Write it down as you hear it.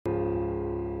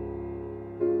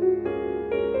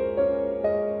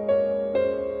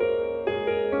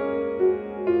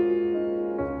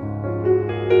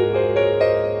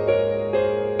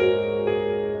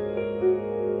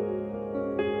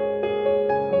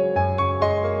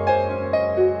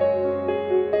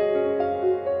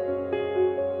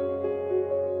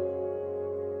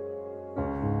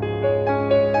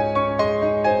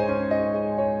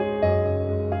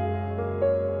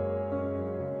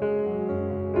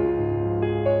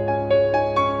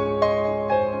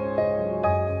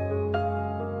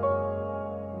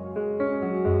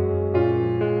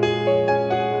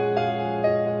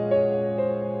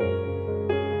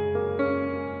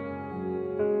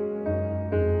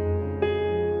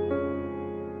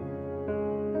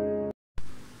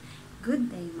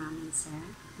sir.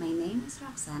 My name is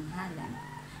Roxanne Jalem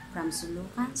from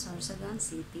Sulukan, Sorsogon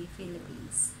City,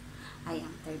 Philippines. I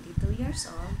am 32 years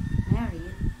old,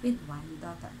 married with one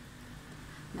daughter.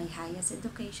 My highest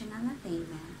educational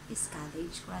attainment is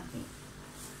college graduate.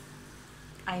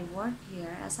 I worked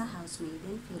here as a housemaid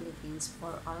in Philippines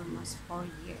for almost 4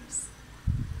 years.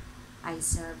 I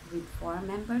served with 4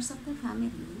 members of the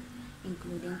family,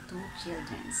 including 2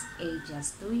 children,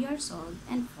 ages 2 years old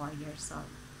and 4 years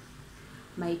old.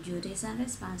 My duties and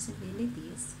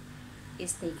responsibilities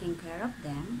is taking care of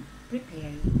them,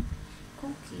 preparing,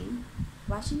 cooking,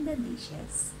 washing the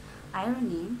dishes,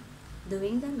 ironing,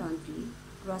 doing the laundry,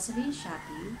 grocery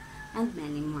shopping, and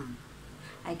many more.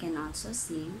 I can also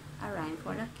sing a rhyme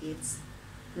for the kids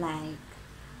like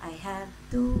I have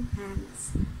 2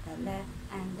 hands, the left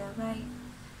and the right,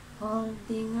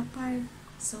 holding apart,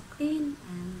 so clean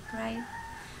and bright.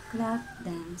 Clap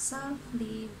them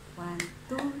softly, 1,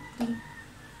 2, 3.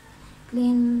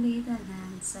 Clean little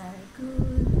hands are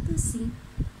good to see.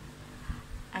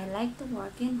 I like to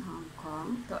work in Hong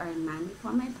Kong to earn money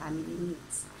for my family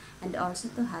needs and also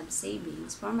to have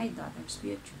savings for my daughter's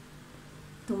future.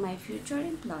 To my future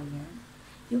employer,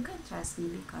 you can trust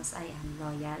me because I am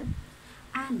loyal,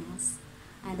 honest,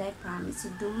 and I promise to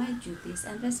do my duties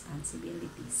and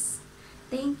responsibilities.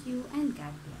 Thank you and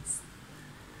God bless.